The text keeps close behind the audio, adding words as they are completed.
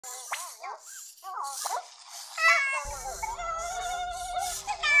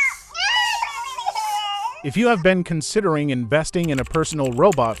If you have been considering investing in a personal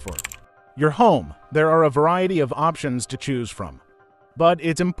robot for your home, there are a variety of options to choose from. But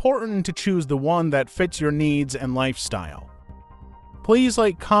it's important to choose the one that fits your needs and lifestyle. Please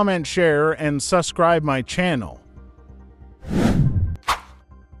like, comment, share, and subscribe my channel.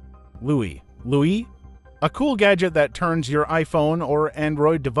 Looi. Looi? A cool gadget that turns your iPhone or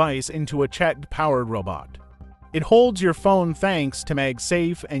Android device into a chat-powered robot. It holds your phone thanks to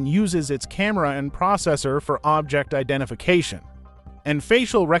MagSafe and uses its camera and processor for object identification and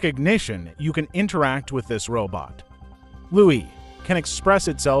facial recognition. You can interact with this robot. Looi can express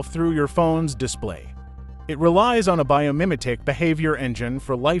itself through your phone's display. It relies on a biomimetic behavior engine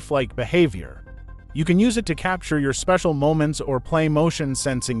for lifelike behavior. You can use it to capture your special moments or play motion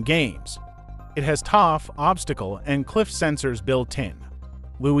sensing games. It has TOF, obstacle, and cliff sensors built in.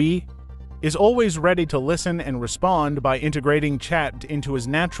 Looi is always ready to listen and respond by integrating chat into his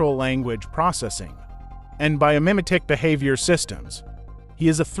natural language processing and biomimetic behavior systems. He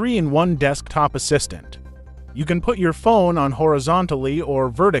is a 3-in-1 desktop assistant. You can put your phone on horizontally or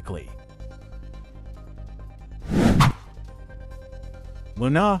vertically.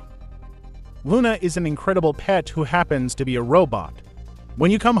 Loona. Loona is an incredible pet who happens to be a robot.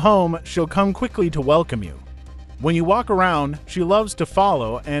 When you come home, she'll come quickly to welcome you. When you walk around, she loves to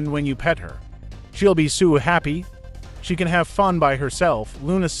follow, and when you pet her, she'll be so happy. She can have fun by herself.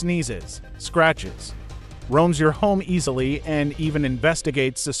 Loona sneezes, scratches, roams your home easily, and even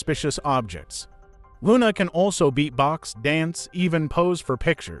investigates suspicious objects. Loona can also beatbox, dance, even pose for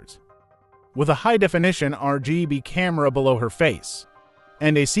pictures. With a high-definition RGB camera below her face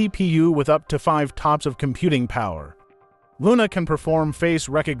and a CPU with up to 5 TOPS of computing power, Loona can perform face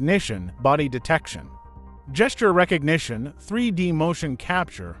recognition, body detection, gesture recognition, 3D motion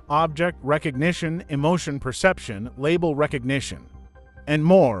capture, object recognition, emotion perception, label recognition, and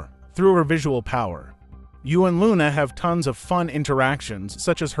more through her visual power. You and Loona have tons of fun interactions,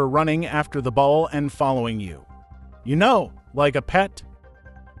 such as her running after the ball and following you. You know, like a pet.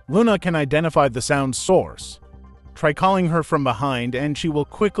 Loona can identify the sound source. Try calling her from behind and she will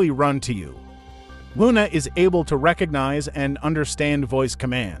quickly run to you. Loona is able to recognize and understand voice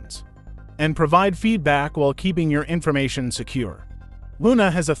commands and provide feedback while keeping your information secure.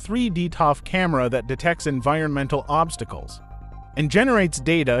 Loona has a 3D TOF camera that detects environmental obstacles and generates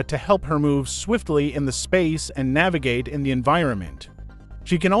data to help her move swiftly in the space and navigate in the environment.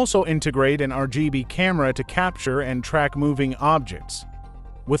 She can also integrate an RGB camera to capture and track moving objects.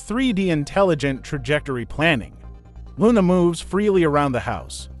 With 3D intelligent trajectory planning, Loona moves freely around the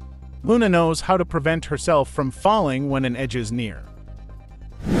house. Loona knows how to prevent herself from falling when an edge is near.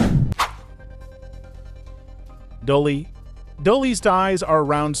 Doly. Doly's eyes are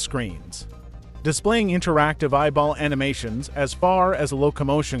round screens, displaying interactive eyeball animations as far as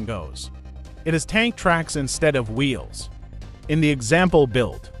locomotion goes. It has tank tracks instead of wheels. In the example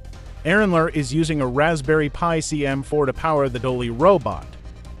build, Eilik is using a Raspberry Pi CM4 to power the Doly Robot.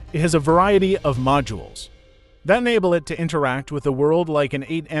 It has a variety of modules that enable it to interact with the world like an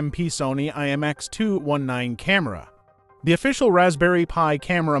 8MP Sony IMX219 camera. The official Raspberry Pi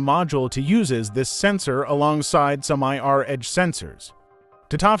camera module to uses this sensor alongside some IR edge sensors,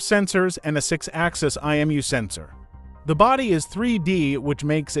 TOF sensors, and a 6-axis IMU sensor. The body is 3D, which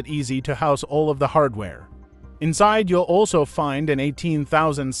makes it easy to house all of the hardware. Inside, you'll also find an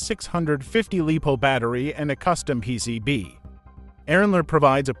 18,650 LiPo battery and a custom PCB. Eilik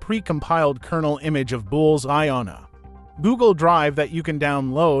provides a pre-compiled kernel image of Bullseye on a Google Drive that you can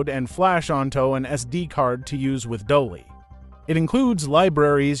download and flash onto an SD card to use with Doly. It includes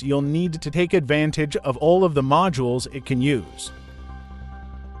libraries you'll need to take advantage of all of the modules it can use.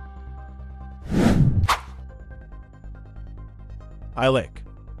 Eilik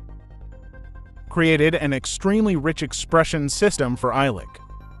created an extremely rich expression system for Eilik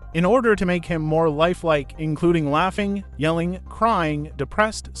in order to make him more lifelike, including laughing, yelling, crying,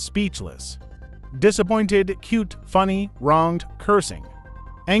 depressed, speechless, disappointed, cute, funny, wronged, cursing,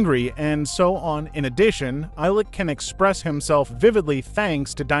 angry, and so on. In addition, Eilik can express himself vividly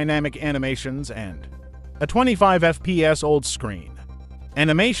thanks to dynamic animations and a 25 FPS old screen.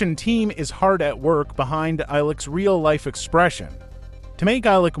 Animation team is hard at work behind Eilik's real-life expression to make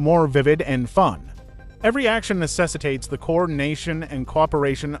Eilik more vivid and fun. Every action necessitates the coordination and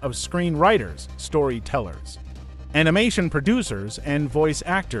cooperation of screenwriters, storytellers, animation producers, and voice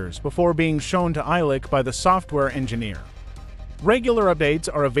actors before being shown to Eilik by the software engineer. Regular updates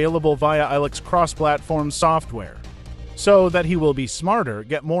are available via Eilik's cross-platform software, so that he will be smarter,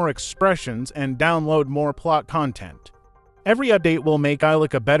 get more expressions, and download more plot content. Every update will make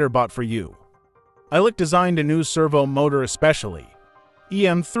Eilik a better bot for you. Eilik designed a new servo motor especially.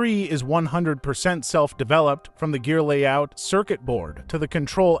 EM3 is 100% self-developed from the gear layout, circuit board, to the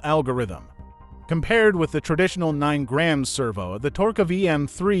control algorithm. Compared with the traditional 9 grams servo, the torque of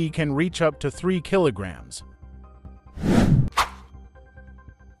EM3 can reach up to 3 kilograms.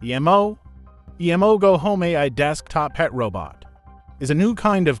 Emo Go Home AI Desktop Pet Robot is a new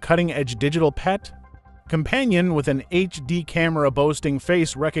kind of cutting-edge digital pet companion with an HD camera boasting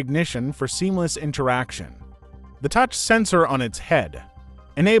face recognition for seamless interaction. The touch sensor on its head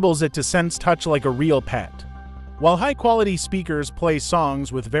enables it to sense touch like a real pet, while high-quality speakers play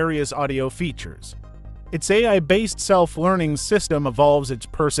songs with various audio features. Its AI-based self-learning system evolves its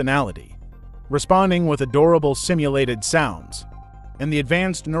personality, responding with adorable simulated sounds, and the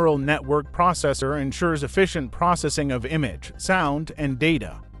advanced neural network processor ensures efficient processing of image, sound, and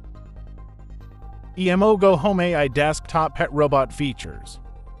data. Emo Go Home AI Desktop Pet Robot features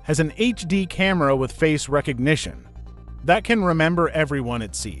has an HD camera with face recognition that can remember everyone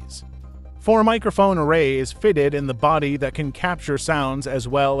it sees. 4 microphone arrays fitted in the body that can capture sounds as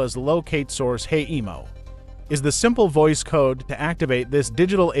well as locate source. Hey Emo is the simple voice code to activate this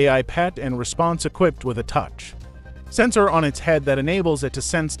digital AI pet and response equipped with a touch sensor on its head that enables it to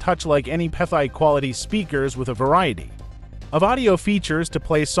sense touch like any pet. High-quality speakers with a variety of audio features to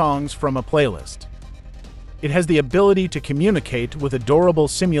play songs from a playlist. It has the ability to communicate with adorable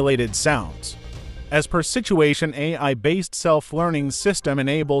simulated sounds. As per situation, AI-based self-learning system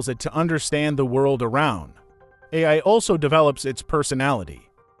enables it to understand the world around. AI also develops its personality,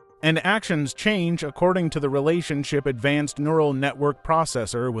 and actions change according to the relationship. Advanced neural network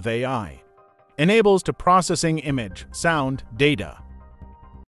processor with AI enables to processing image, sound, data,